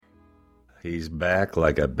He's back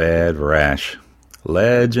like a bad rash.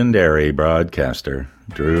 Legendary broadcaster,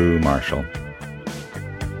 Drew Marshall.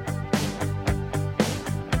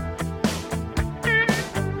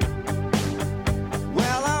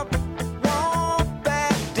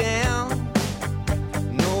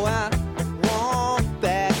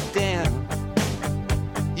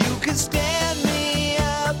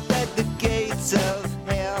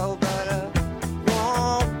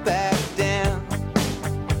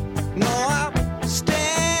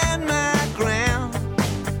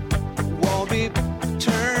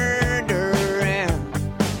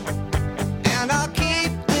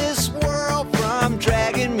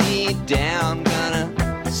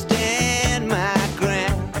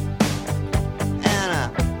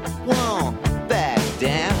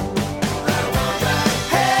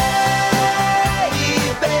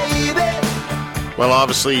 Well,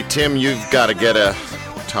 obviously, Tim, you've got to get a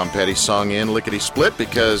Tom Petty song in, Lickety Split,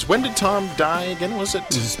 because when did Tom die again? Was it?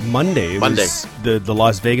 It was Monday. The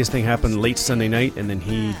Las Vegas thing happened late Sunday night, and then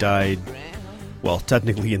he died, well,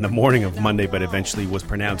 technically in the morning of Monday, but eventually was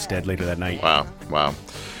pronounced dead later that night. Wow.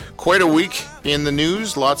 Quite a week in the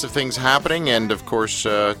news, lots of things happening, and of course,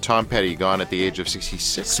 Tom Petty gone at the age of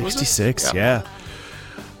 66. 66, yeah.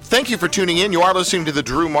 Thank you for tuning in. You are listening to The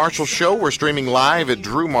Drew Marshall Show. We're streaming live at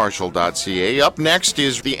drewmarshall.ca. Up next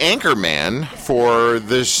is the anchor man for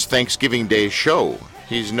this Thanksgiving Day show.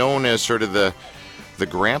 He's known as sort of the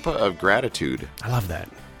grandpa of gratitude. I love that.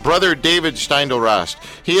 Brother David Steindl-Rast.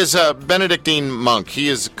 He is a Benedictine monk. He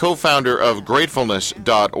is co-founder of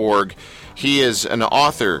gratefulness.org. He is an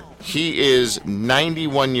author. He is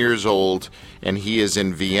 91 years old, and he is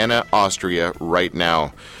in Vienna, Austria right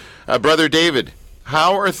now. Brother David,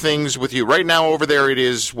 how are things with you? Right now over there it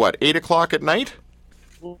is, 8 o'clock at night?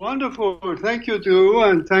 Wonderful. Thank you, Drew,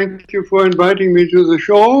 and thank you for inviting me to the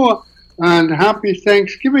show. And happy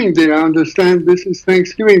Thanksgiving Day. I understand this is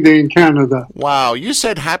Thanksgiving Day in Canada. Wow, you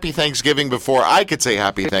said happy Thanksgiving before I could say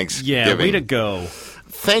happy Thanksgiving. Yeah, way to go.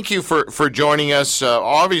 Thank you for joining us.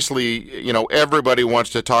 Obviously, everybody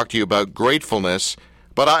wants to talk to you about gratefulness.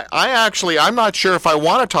 But I'm not sure if I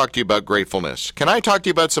want to talk to you about gratefulness. Can I talk to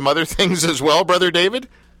you about some other things as well, Brother David?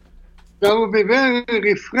 That would be very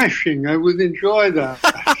refreshing. I would enjoy that.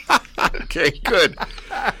 Okay,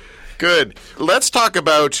 good. Let's talk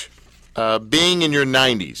about being in your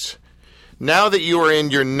 90s. Now that you are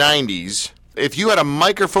in your 90s, if you had a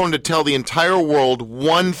microphone to tell the entire world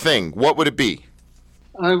one thing, what would it be?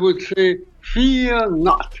 I would say, fear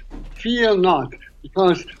not. Fear not.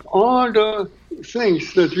 Because all the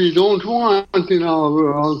things that we don't want in our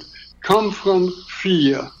world come from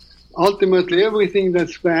fear. Ultimately, everything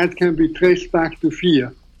that's bad can be traced back to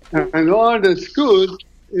fear. And all that's good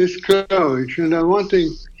is courage. And I want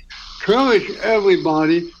to encourage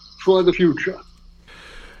everybody for the future.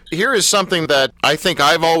 Here is something that I think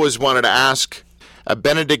I've always wanted to ask a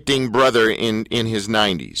Benedictine brother in his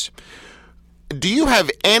 90s. Do you have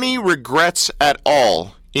any regrets at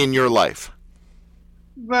all in your life?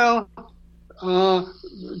 Well,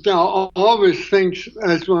 there are always things,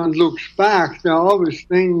 as one looks back, there are always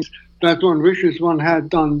things that one wishes one had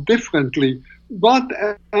done differently. But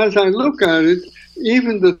as I look at it,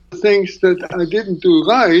 even the things that I didn't do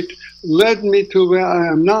right led me to where I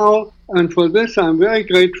am now, and for this I'm very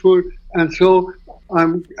grateful, and so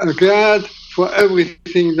I'm glad for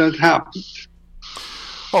everything that happened.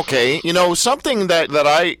 Okay, something that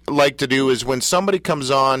I like to do is when somebody comes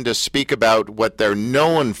on to speak about what they're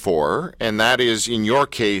known for, and that is, in your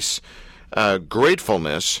case,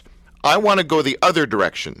 gratefulness, I want to go the other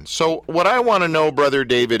direction. So what I want to know, Brother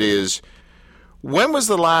David, is when was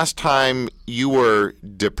the last time you were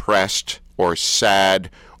depressed or sad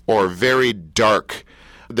or very dark?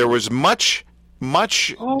 There was much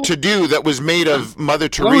to do that was made of Mother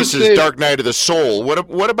Teresa's Dark Night of the Soul.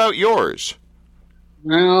 What about yours?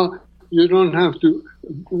 Well, you don't have to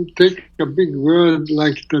take a big word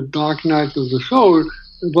like the Dark Night of the Soul,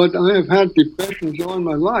 but I have had depressions all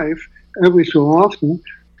my life, every so often,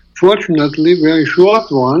 fortunately very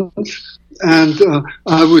short ones, and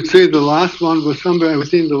I would say the last one was somewhere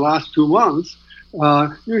within the last 2 months.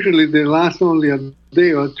 Usually they last only a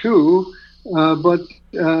day or two, but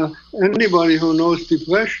anybody who knows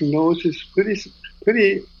depression knows it's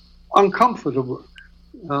pretty uncomfortable.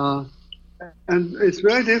 And it's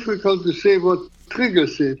very difficult to say what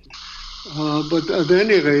triggers it. But at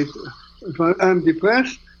any rate, if I'm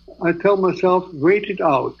depressed, I tell myself, wait it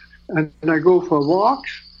out. And I go for walks.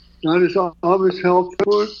 That is always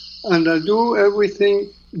helpful. And I do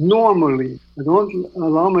everything normally. I don't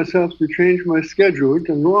allow myself to change my schedule.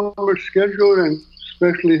 The normal schedule, and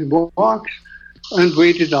especially walks, and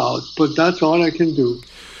wait it out. But that's all I can do.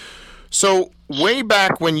 So way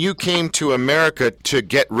back when you came to America to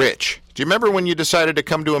get rich, do you remember when you decided to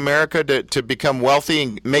come to America to become wealthy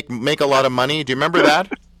and make a lot of money? Do you remember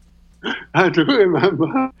that? I do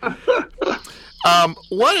remember.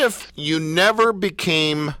 What if you never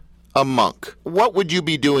became a monk? What would you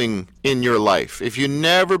be doing in your life if you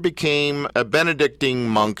never became a Benedictine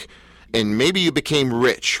monk and maybe you became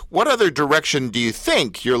rich? What other direction do you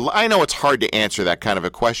think I know it's hard to answer that kind of a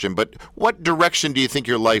question, but what direction do you think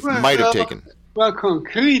your life might have taken? Well,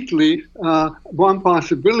 concretely, one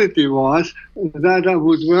possibility was that I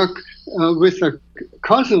would work with a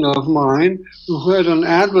cousin of mine who had an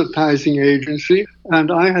advertising agency, and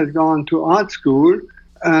I had gone to art school,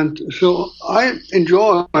 and so I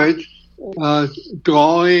enjoyed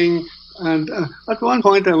drawing, and at one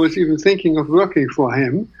point I was even thinking of working for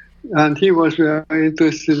him, and he was very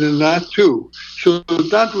interested in that too. So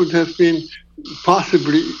that would have been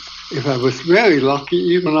possibly, if I was very lucky,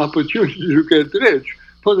 even an opportunity to get rich,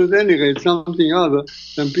 but at any rate, something other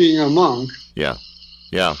than being a monk. Yeah.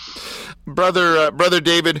 Brother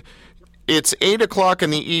David, it's 8 o'clock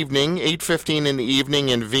in the evening, 8:15 in the evening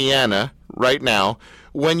in Vienna right now.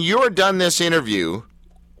 When you're done this interview,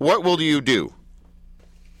 what will you do?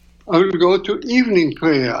 I will go to evening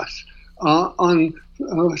prayers. On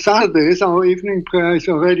Saturdays, our evening prayer is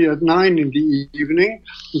already at 9 in the evening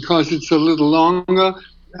because it's a little longer,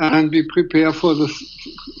 and we prepare for the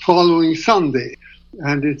following Sunday.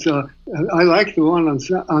 And I like the one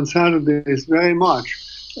on Saturdays very much.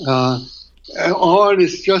 All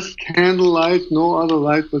is just candlelight, no other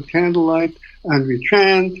light but candlelight, and we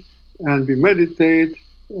chant and we meditate,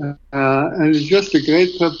 and it's just a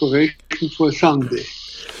great preparation for Sunday.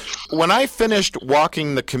 When I finished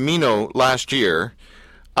walking the Camino last year,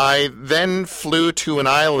 I then flew to an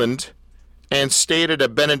island and stayed at a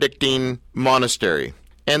Benedictine monastery.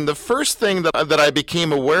 And the first thing that I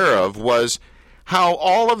became aware of was how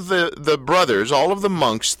all of the brothers, all of the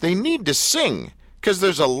monks, they need to sing, because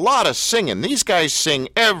there's a lot of singing. These guys sing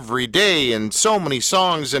every day and so many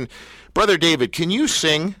songs. And Brother David, can you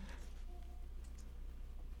sing?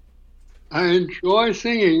 I enjoy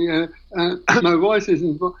singing. My voice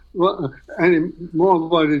isn't any more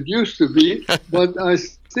what it used to be, but I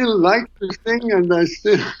still like to sing, and I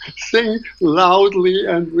still sing loudly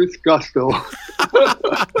and with gusto.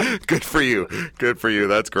 Good for you.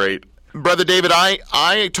 That's great. Brother David,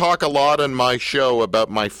 I talk a lot on my show about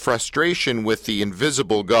my frustration with the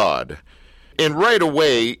invisible God. And right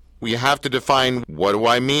away, we have to define, what do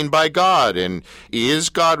I mean by God? And is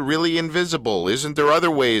God really invisible? Isn't there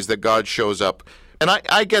other ways that God shows up? And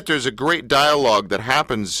I get there's a great dialogue that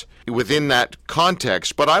happens within that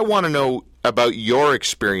context, but I want to know about your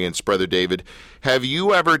experience, Brother David. Have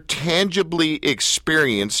you ever tangibly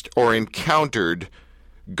experienced or encountered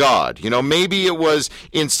God? You know, maybe it was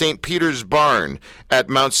in St. Peter's Barn at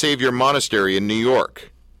Mount Savior Monastery in New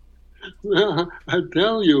York. Well, I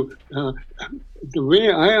tell you, the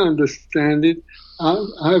way I understand it,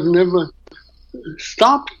 I've never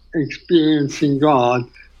stopped experiencing God.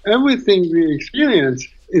 Everything we experience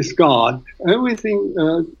is God. Everything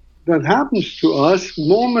that happens to us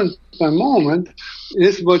moment by moment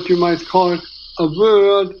is what you might call a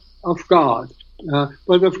word of God.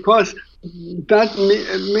 But of course, that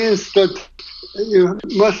means that you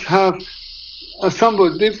must have a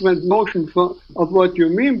somewhat different notion of what you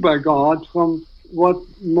mean by God from what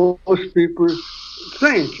most people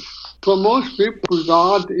think. For most people,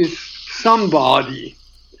 God is somebody.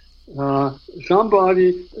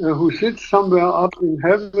 Somebody who sits somewhere up in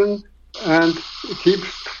heaven and keeps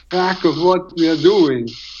track of what we are doing.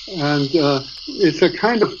 And it's a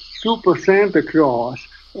kind of super Santa Claus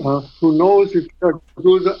who knows if you're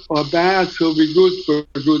good or bad, so be good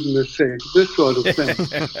for goodness sake, this sort of thing.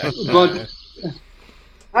 But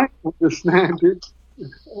I understand it.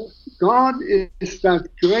 God is that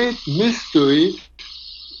great mystery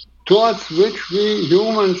towards which we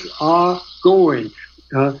humans are going.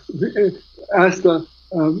 As the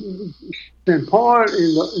St. Paul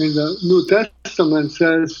in the New Testament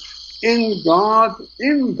says, in God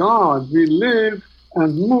we live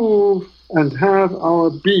and move and have our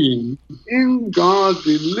being. In God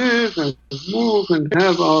we live and move and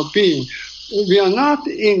have our being. We are not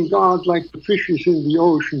in God like the fishes in the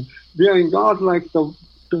ocean. We are in God like the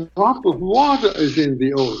drop of water is in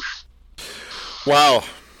the ocean.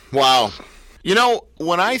 Wow. You know,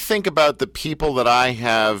 when I think about the people that I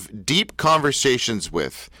have deep conversations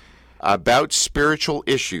with about spiritual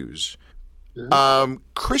issues,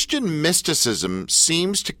 Christian mysticism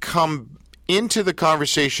seems to come into the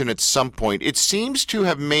conversation at some point. It seems to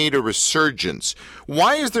have made a resurgence.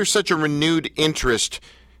 Why is there such a renewed interest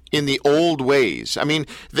in the old ways. I mean,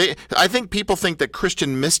 I think people think that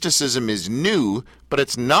Christian mysticism is new, but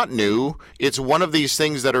it's not new. It's one of these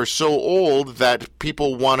things that are so old that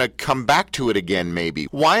people want to come back to it again, maybe.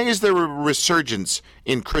 Why is there a resurgence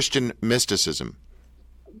in Christian mysticism?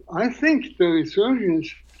 I think the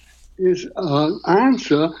resurgence is an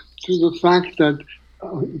answer to the fact that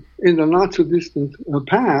in the not so distant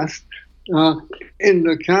past, in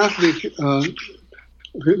the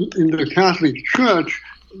Catholic Church,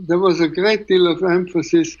 there was a great deal of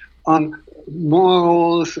emphasis on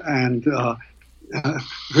morals and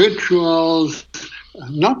rituals.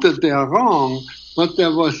 Not that they are wrong, but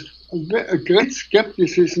there was a great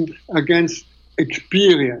skepticism against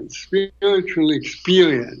experience, spiritual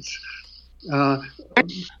experience.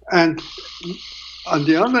 And on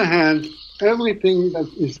the other hand, everything that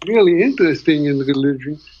is really interesting in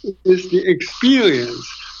religion is the experience.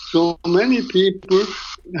 So many people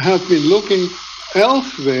have been looking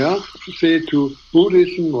elsewhere, say to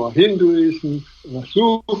Buddhism or Hinduism or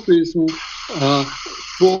Sufism,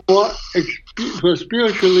 for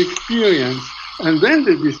spiritual experience. And then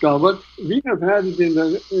they discovered, we have had it in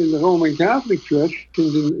the Roman Catholic Church,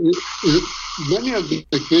 in many of the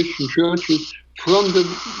Christian churches, from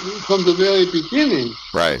the very beginning.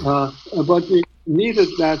 Right. But we needed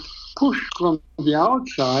that push from the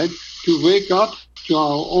outside to wake up to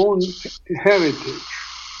our own heritage.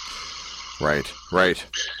 Right.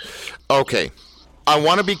 Okay. I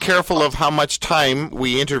want to be careful of how much time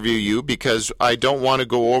we interview you because I don't want to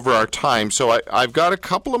go over our time. So I've got a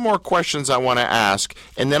couple of more questions I want to ask,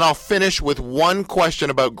 and then I'll finish with one question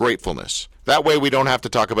about gratefulness. That way we don't have to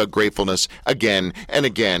talk about gratefulness again and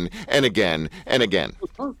again and again and again.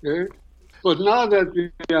 Okay. But now that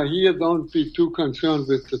we are here, don't be too concerned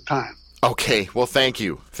with the time. Okay. Well, thank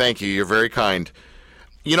you. You're very kind.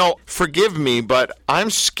 You know, forgive me, but I'm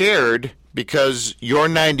scared because you're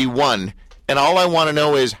 91, and all I want to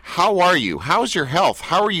know is, how are you? How's your health?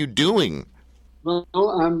 How are you doing? Well,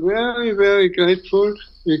 I'm very, very grateful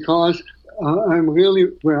because I'm really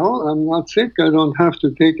well. I'm not sick. I don't have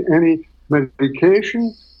to take any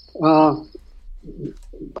medication.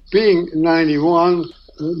 Being 91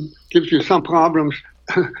 gives you some problems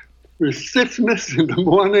with stiffness in the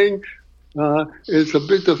morning. It's a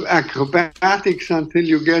bit of acrobatics until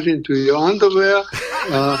you get into your underwear.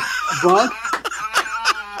 But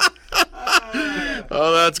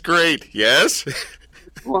oh, that's great. Yes?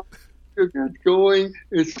 Once you get going,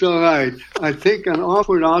 it's all right. I take an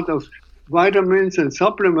awful lot of vitamins and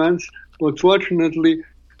supplements, but fortunately,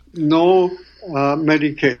 no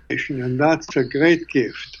medication, and that's a great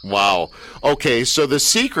gift. Wow. Okay, so the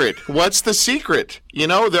secret. What's the secret? You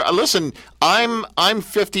know, listen, I'm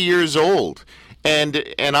 50 years old, and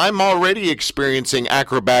I'm already experiencing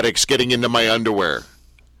acrobatics getting into my underwear.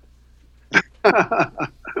 I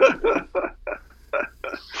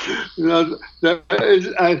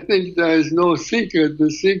think there is no secret.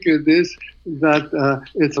 The secret is that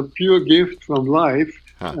it's a pure gift from life,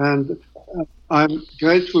 and I'm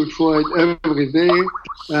grateful for it every day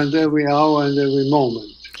and every hour and every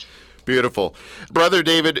moment. Beautiful. Brother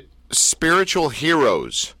David, spiritual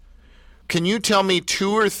heroes. Can you tell me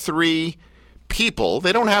 2 or 3 people,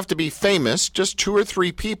 they don't have to be famous, just 2 or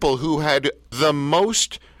 3 people who had the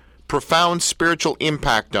most profound spiritual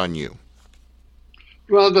impact on you?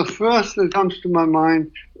 Well, the first that comes to my mind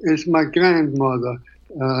is my grandmother.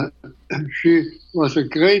 She was a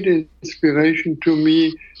great inspiration to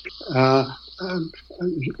me,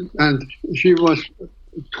 and she was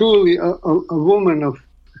truly a woman of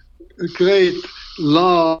great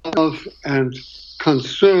love and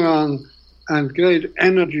concern and great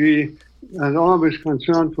energy, and always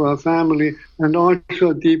concerned for her family, and also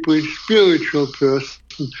a deeply spiritual person.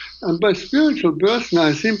 And by spiritual person,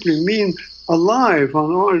 I simply mean alive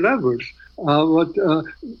on all levels. What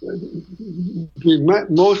we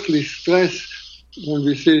mostly stress when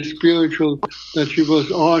we say spiritual, that she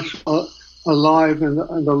was also alive and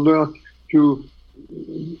alert to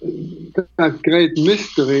that great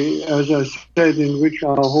mystery, as I said, in which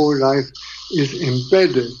our whole life is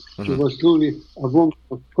embedded. Mm-hmm. She was truly a woman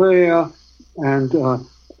of prayer, and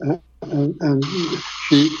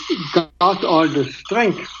she got all the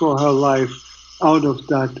strength for her life out of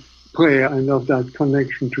that prayer and of that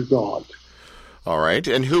connection to God. All right.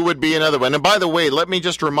 And who would be another one? And by the way, let me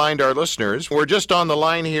just remind our listeners, we're just on the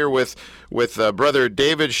line here with Brother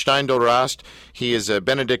David Steindl-Rast. He is a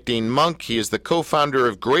Benedictine monk. He is the co-founder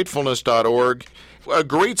of gratefulness.org. A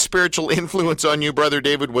great spiritual influence on you, Brother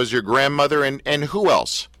David, was your grandmother. And who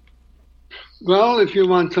else? Well, if you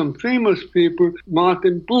want some famous people,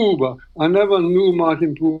 Martin Buber. I never knew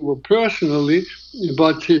Martin Buber personally,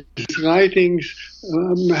 but his writings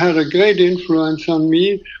had a great influence on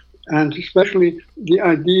me, and especially the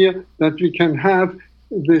idea that we can have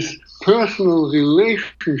this personal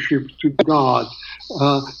relationship to God,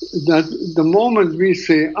 that the moment we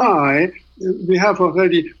say I, we have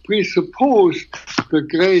already presupposed the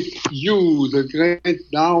great you, the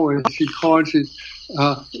great Tao, as he calls it,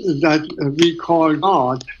 that we call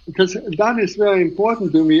God, because that is very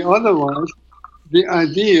important to me. Otherwise, the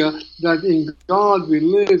idea that in God we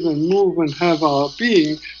live and move and have our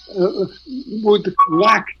being would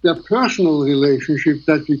lack the personal relationship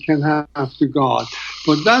that we can have to God.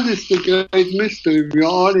 But that is the great mystery. We are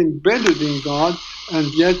all embedded in God, and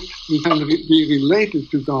yet we can be related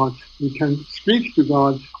to God. We can speak to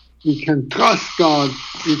God. We can trust God.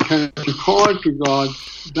 We can call to God.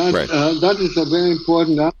 That is a very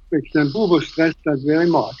important aspect, and Buber stressed that very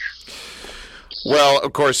much. Well,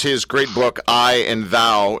 of course, his great book, I and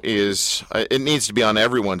Thou, it needs to be on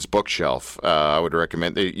everyone's bookshelf. I would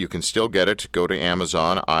recommend that you can still get it. Go to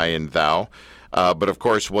Amazon, I and Thou. But, of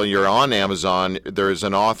course, while you're on Amazon, there is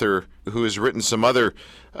an author who has written some other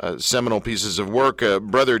seminal pieces of work.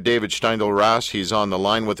 Brother David Steindl-Rast, he's on the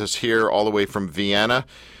line with us here all the way from Vienna.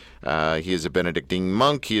 He is a Benedictine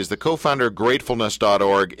monk. He is the co-founder of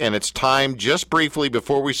gratefulness.org, and it's time, just briefly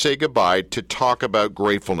before we say goodbye, to talk about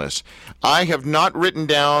gratefulness. I have not written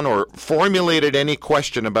down or formulated any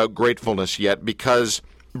question about gratefulness yet because,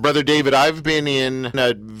 Brother David, I've been in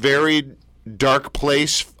a very dark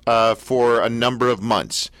place for a number of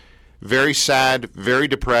months. Very sad, very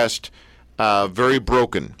depressed, very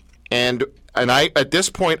broken. And I, at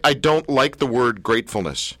this point, I don't like the word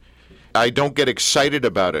gratefulness. I don't get excited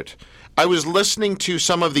about it. I was listening to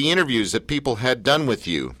some of the interviews that people had done with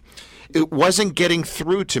you. It wasn't getting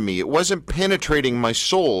through to me. It wasn't penetrating my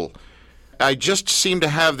soul. I just seem to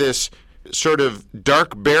have this sort of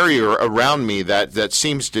dark barrier around me that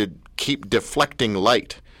seems to keep deflecting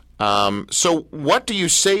light. So what do you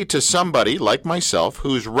say to somebody like myself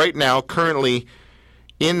who's right now currently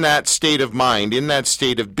in that state of mind, in that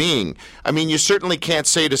state of being? I mean, you certainly can't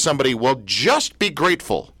say to somebody, well, just be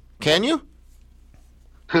grateful. Can you?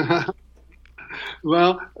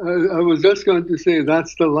 Well, I was just going to say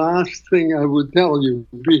that's the last thing I would tell you,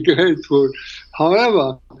 be grateful.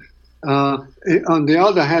 However, on the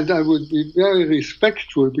other hand, I would be very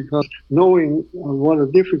respectful because knowing what a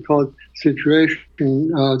difficult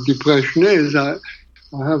situation depression is, I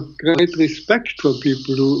have great respect for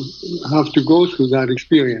people who have to go through that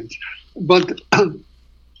experience. But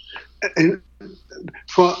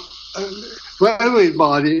for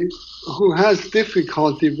everybody who has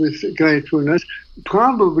difficulty with gratefulness,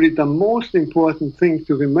 probably the most important thing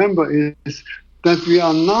to remember is that we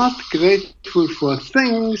are not grateful for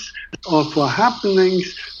things or for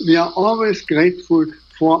happenings. We are always grateful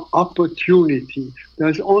for opportunity.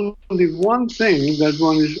 There's only one thing that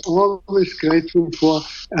one is always grateful for,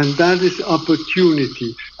 and that is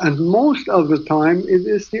opportunity. And most of the time, it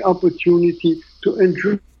is the opportunity to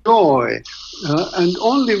enjoy. And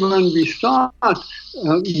only when we start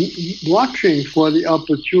watching for the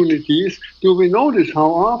opportunities do we notice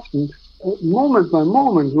how often, moment by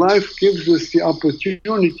moment, life gives us the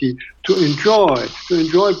opportunity to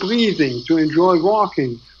enjoy breathing, to enjoy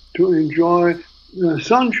walking, to enjoy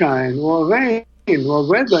sunshine or rain or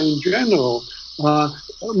weather in general.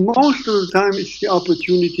 Most of the time it's the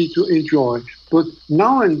opportunity to enjoy. But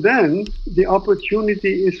now and then the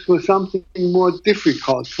opportunity is for something more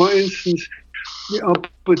difficult. For instance, the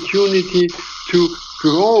opportunity to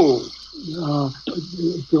grow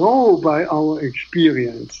by our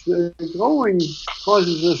experience. Growing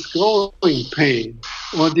causes us growing pain,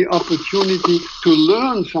 or the opportunity to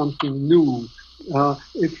learn something new.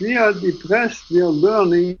 If we are depressed, we are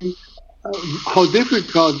learning how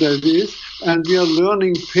difficult that is, and we are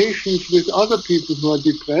learning patience with other people who are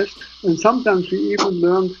depressed, and sometimes we even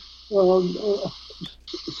learn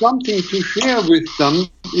something to share with them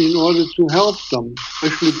in order to help them,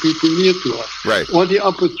 especially people near to us. Right. Or the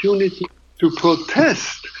opportunity to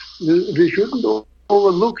protest. We shouldn't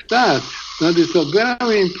overlook that. That is a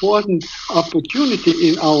very important opportunity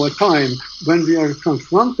in our time when we are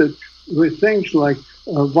confronted with things like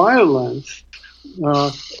violence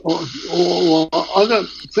or other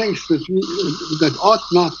things that ought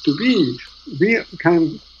not to be. We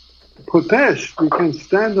can protest, we can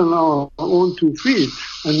stand on our own 2 feet,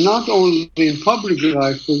 and not only in public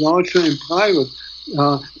life, but also in private.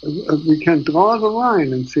 We can draw the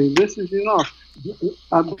line and say, this is enough.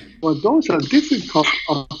 But those are difficult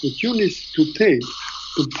opportunities to take.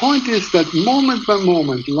 The point is that moment by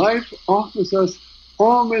moment, life offers us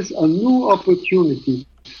always a new opportunity.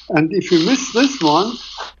 And if you miss this one,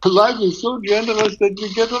 life is so generous that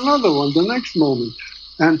you get another one the next moment.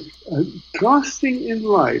 And trusting in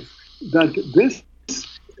life that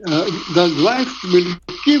that life will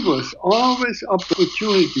give us always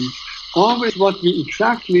opportunities, always what we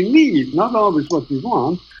exactly need, not always what we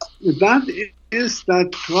want. That is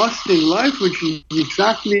that trust in life, which is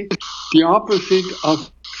exactly the opposite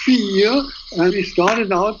of fear. And we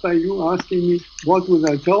started out by you asking me, what would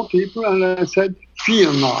I tell people? And I said,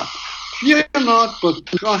 fear not. Fear not, but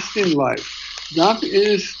trust in life. That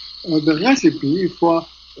is the recipe for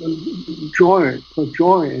joy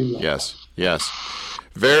in life. Yes.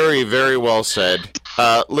 Very, very well said.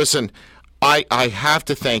 Listen, I have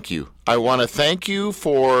to thank you. I want to thank you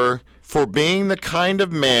for being the kind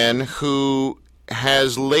of man who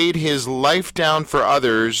has laid his life down for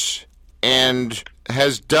others and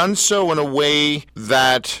has done so in a way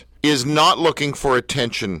that is not looking for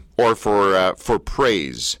attention or for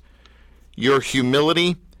praise. Your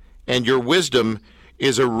humility and your wisdom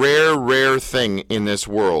is a rare, rare thing in this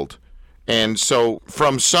world. And so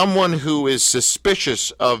from someone who is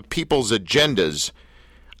suspicious of people's agendas,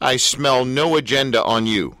 I smell no agenda on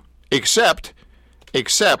you, except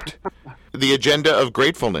the agenda of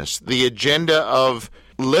gratefulness, the agenda of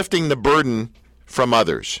lifting the burden from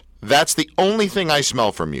others. That's the only thing I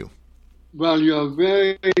smell from you. Well, you're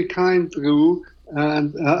very kind, Drew,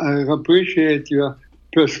 and I appreciate your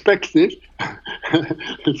perspective.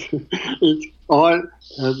 It's all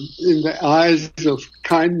in the eyes of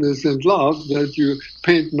kindness and love that you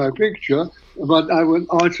paint my picture. But I would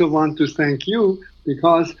also want to thank you,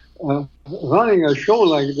 because running a show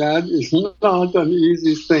like that is not an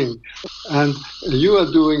easy thing. And you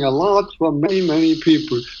are doing a lot for many, many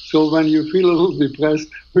people. So when you feel a little depressed,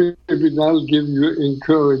 maybe that'll give you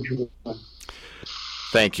encouragement.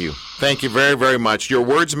 Thank you. Thank you very, very much. Your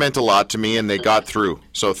words meant a lot to me, and they got through.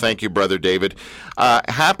 So thank you, Brother David.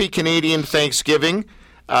 Happy Canadian Thanksgiving.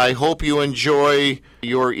 I hope you enjoy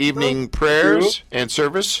your evening prayers and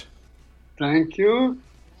service. Thank you.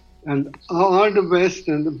 And all the best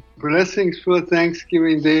and the blessings for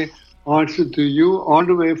Thanksgiving Day also to you, all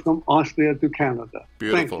the way from Austria to Canada.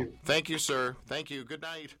 Beautiful. Thank you. Thank you, sir. Thank you. Good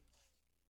night.